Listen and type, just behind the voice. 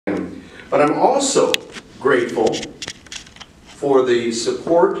But I'm also grateful for the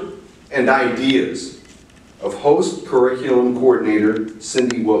support and ideas of host curriculum coordinator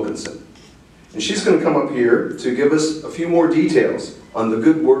Cindy Wilkinson. And she's going to come up here to give us a few more details on the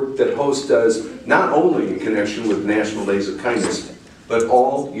good work that host does, not only in connection with National Days of Kindness, but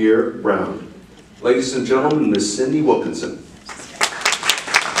all year round. Ladies and gentlemen, Ms. Cindy Wilkinson.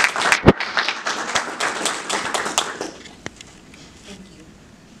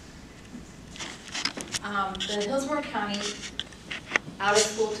 The Hillsborough County Out of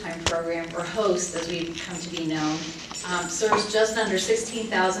School Time Program, or HOST as we've come to be known, serves just under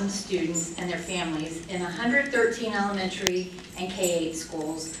 16,000 students and their families in 113 elementary and K-8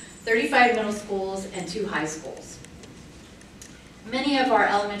 schools, 35 middle schools, and 2 high schools. Many of our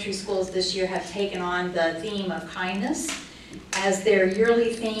elementary schools this year have taken on the theme of kindness as their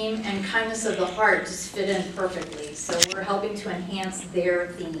yearly theme, and kindness of the heart just fit in perfectly. So we're helping to enhance their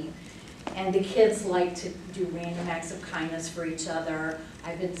theme. And the kids like to do random acts of kindness for each other.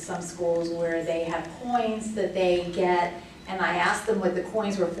 I've been to some schools where they have coins that they get, and I asked them what the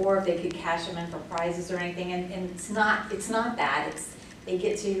coins were for, if they could cash them in for prizes or anything, and it's not that. They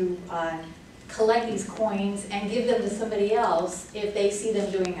get to collect these coins and give them to somebody else if they see them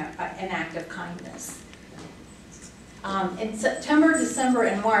doing an act of kindness. In September, December,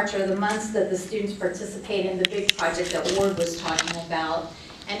 and March are the months that the students participate in the big project that Ward was talking about.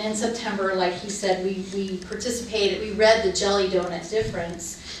 And in September, like he said, we participated, we read the Jelly Donut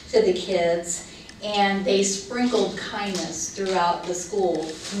Difference to the kids, and they sprinkled kindness throughout the school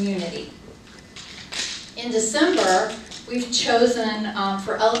community. In December, we've chosen,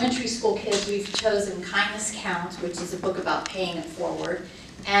 for elementary school kids, we've chosen Kindness Counts, which is a book about paying it forward.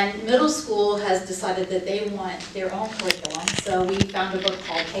 And middle school has decided that they want their own curriculum, so we found a book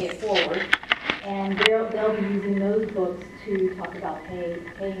called Pay It Forward. And they'll be using those books to talk about paying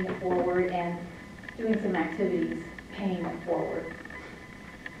it forward and doing some activities paying it forward.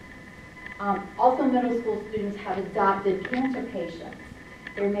 Also, middle school students have adopted cancer patients.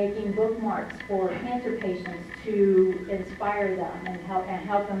 They're making bookmarks for cancer patients to inspire them and help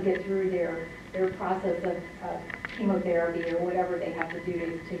them get through their process of chemotherapy or whatever they have to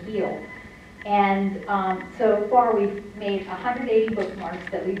do to heal. And so far, we've made 180 bookmarks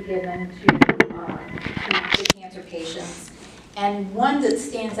that we've given to cancer patients. And one that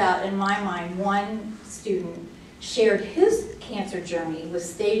stands out in my mind, one student shared his cancer journey with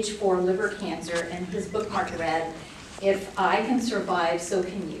stage 4 liver cancer, and his bookmark read, "If I can survive, so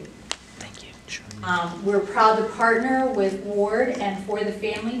can you." Thank you. We're proud to partner with Ward and For the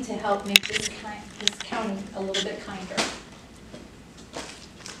Family to help make this county a little bit kinder.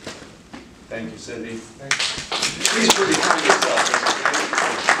 Thank you, Cindy. Thank you. Please pretty kind yourself.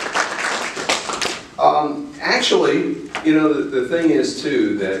 Actually, you know, the thing is,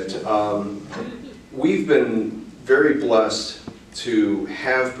 too, that we've been very blessed to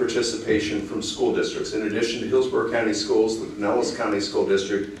have participation from school districts. In addition to Hillsborough County Schools, the Pinellas County School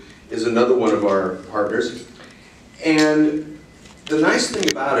District is another one of our partners. And the nice thing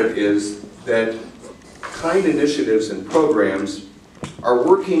about it is that kind initiatives and programs are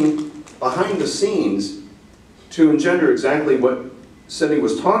working behind the scenes to engender exactly what Cindy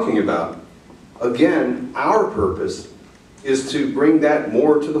was talking about. Again, our purpose is to bring that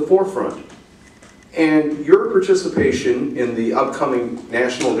more to the forefront. And your participation in the upcoming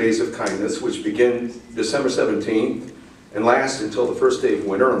National Days of Kindness, which begin December 17th and last until the first day of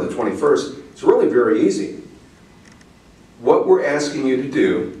winter on the 21st, is really very easy. What we're asking you to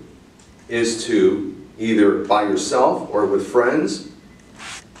do is to, either by yourself or with friends,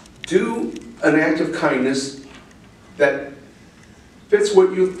 do an act of kindness that fits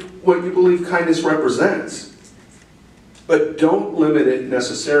what you believe kindness represents. But don't limit it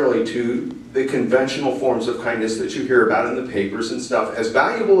necessarily to the conventional forms of kindness that you hear about in the papers and stuff, as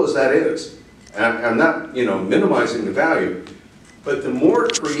valuable as that is. And I'm not, minimizing the value, but the more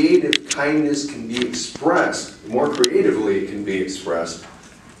creative kindness can be expressed, the more creatively it can be expressed,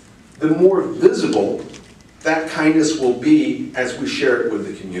 the more visible that kindness will be as we share it with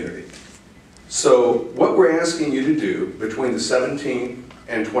the community. So what we're asking you to do between the 17th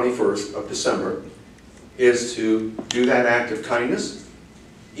and 21st of December is to do that act of kindness,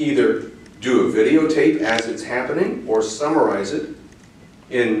 either do a videotape as it's happening or summarize it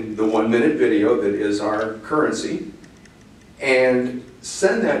in the 1-minute video that is our currency, and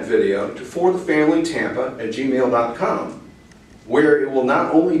send that video to forthefamilytampa@gmail.com, where it will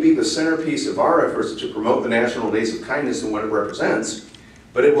not only be the centerpiece of our efforts to promote the National Days of Kindness and what it represents,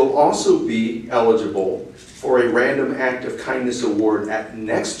 but it will also be eligible for a Random Act of Kindness Award at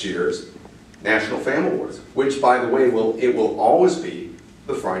next year's National FAM Awards, which, by the way, it will always be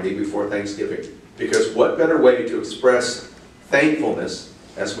the Friday before Thanksgiving. Because what better way to express thankfulness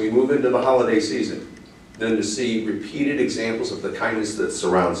as we move into the holiday season than to see repeated examples of the kindness that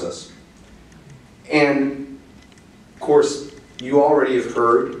surrounds us. And, of course, you already have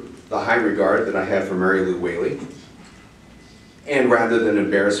heard the high regard that I have for Mary Lou Whaley. And rather than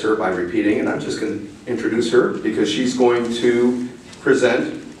embarrass her by repeating it, I'm just going to introduce her because she's going to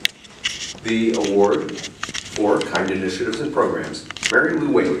present the award for kind initiatives and programs. Mary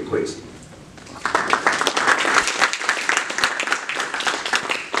Lou Whaley, please.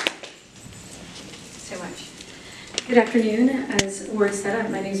 Good afternoon. As Ward said,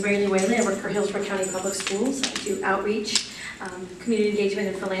 my name is Mary Lou Whaley. I work for Hillsborough County Public Schools. I do outreach, community engagement,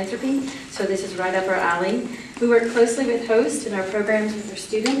 and philanthropy, so this is right up our alley. We work closely with hosts in our programs with our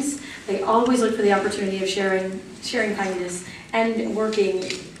students. They always look for the opportunity of sharing kindness and working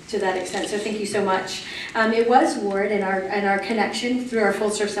to that extent, so thank you so much. It was Ward and our connection through our full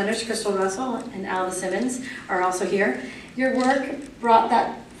service centers. Crystal Russell and Alva Simmons are also here. Your work brought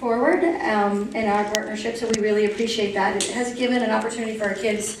that forward in our partnership, so we really appreciate that. It has given an opportunity for our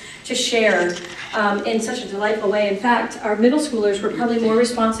kids to share in such a delightful way. In fact, our middle schoolers were probably more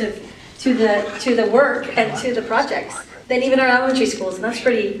responsive to the work and to the projects than even our elementary schools, and that's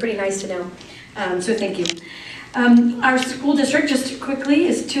pretty nice to know. So thank you. Our school district, just quickly,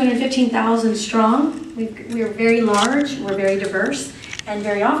 is 215,000 strong. We are very large, we're very diverse, and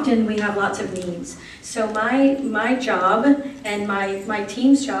very often we have lots of needs. So my job and my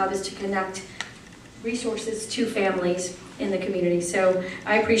team's job is to connect resources to families in the community. So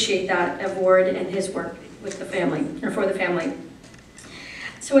I appreciate that of Ward and his work with the family, or for the family.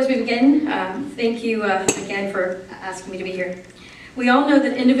 So as we begin, thank you again for asking me to be here. We all know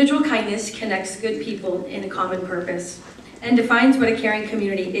that individual kindness connects good people in a common purpose and defines what a caring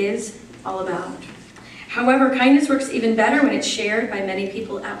community is all about. However, kindness works even better when it's shared by many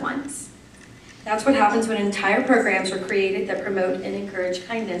people at once. That's what happens when entire programs are created that promote and encourage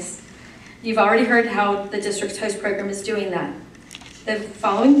kindness. You've already heard how the district's host program is doing that. The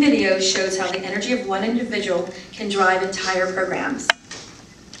following video shows how the energy of one individual can drive entire programs.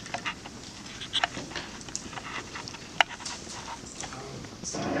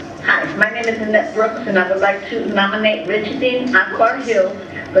 Hi, my name is Annette Brooks, and I would like to nominate Richardine Akbar Hill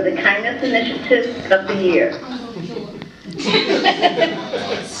for the Kindness Initiative of the Year.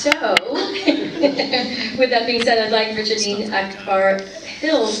 So, with that being said, I'd like Richardine Akbar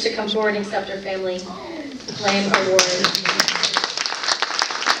Hills to come forward and accept her Family Flame Award.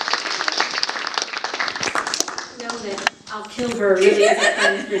 Know that I'll kill her really as a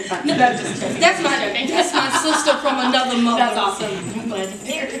kindness group. That's my sister from another mother. That's awesome.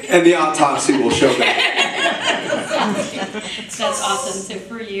 And the autopsy will show that. That's awesome. So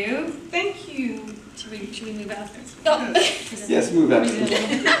for you, Thank you. should we move out? Yes, move out.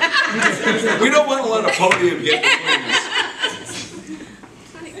 We don't want to let a podium get between us.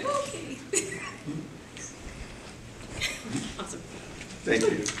 Awesome. Thank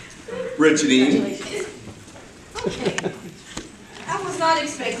you. Richardine. Okay. I was not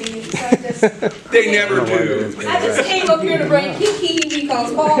expecting it, so They never do. I just came up here to bring Kiki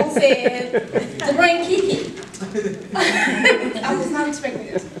because Paul said to bring Kiki. I was not expecting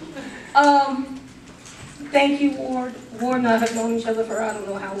this. Thank you, Ward. Ward and I have known each other for I don't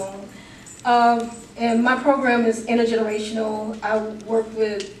know how long. And my program is intergenerational. I work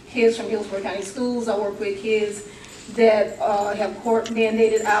with kids from Hillsborough County Schools. I work with kids that have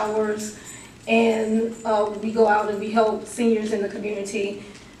court-mandated hours. And we go out and we help seniors in the community.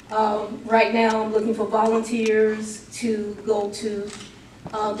 Right now, I'm looking for volunteers to go to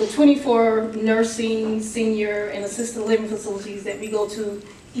the 24 nursing, senior, and assisted living facilities that we go to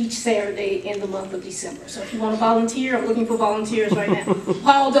each Saturday in the month of December. So if you want to volunteer, I'm looking for volunteers right now.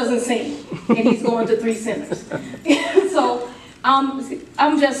 Paul doesn't sing, and he's going to 3 centers. So I'm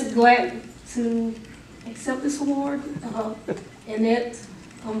just glad to accept this award. Annette,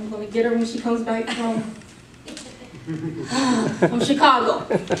 I'm going to get her when she comes back from Chicago.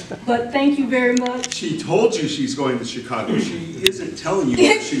 But thank you very much. She told you she's going to Chicago. She isn't telling you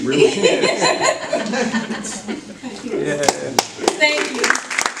what she really is. Yeah. Thank you.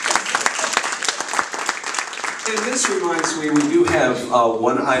 And this reminds me, we do have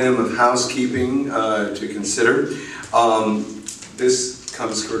one item of housekeeping to consider. This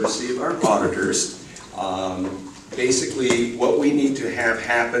comes courtesy of our auditors. Basically, what we need to have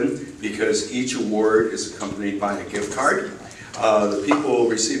happen, because each award is accompanied by a gift card. The people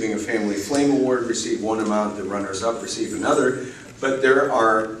receiving a Family Flame Award receive one amount, the runners-up receive another, but there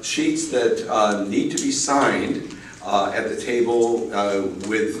are sheets that need to be signed at the table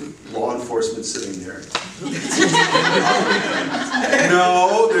with law enforcement sitting there.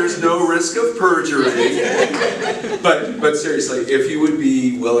 No, there's no risk of perjury. But seriously, if you would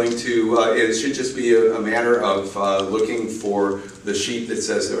be willing to, it should just be a matter of looking for the sheet that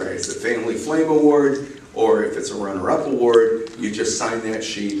says, all right, it's a Family Flame Award, or if it's a runner-up award, you just sign that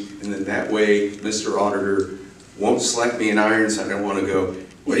sheet, and then that way, Mr. Auditor won't slap me in irons. I don't want to go,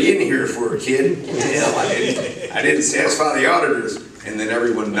 what are you in here for, kid? Well, I didn't satisfy the auditors. And then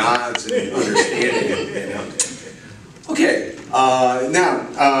everyone nods and understanding it, you know. Okay, now,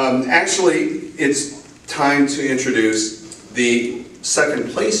 actually, it's time to introduce the second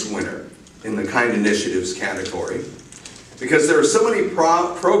place winner in the Kind Initiatives category, because there are so many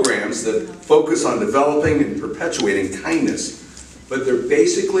programs that focus on developing and perpetuating kindness, but they're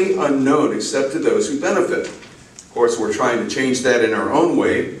basically unknown except to those who benefit. Of course, we're trying to change that in our own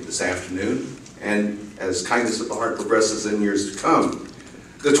way this afternoon, and as Kindness at the Heart progresses in years to come.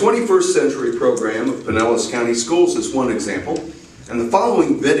 The 21st Century program of Pinellas County Schools is one example, and the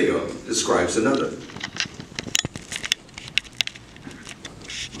following video describes another.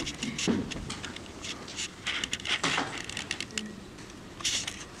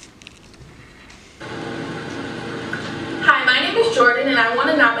 Hi, my name is Jordan, and I want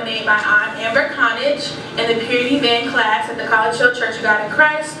to nominate my aunt Amber Connage and the Purity Band class at the College Hill Church of God in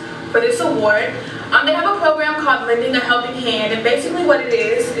Christ for this award. They have a program called Lending a Helping Hand, and basically what it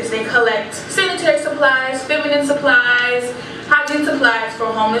is they collect sanitary supplies, feminine supplies, hygiene supplies for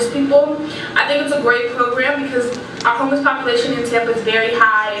homeless people. I think it's a great program because our homeless population in Tampa is very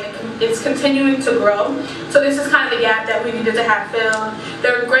high and it's continuing to grow. So this is kind of the gap that we needed to have filled.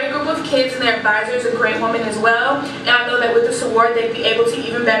 They're a great group of kids and their advisors, a great woman as well. And I know that with this award they'd be able to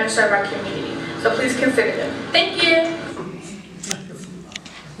even better serve our community. So please consider them. Thank you.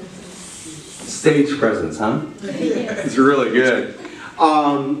 Stage presence, huh? It's really good.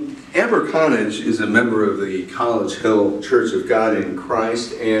 Amber Connage is a member of the College Hill Church of God in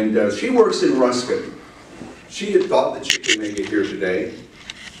Christ, and she works in Ruskin. She had thought that she could make it here today,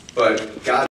 but God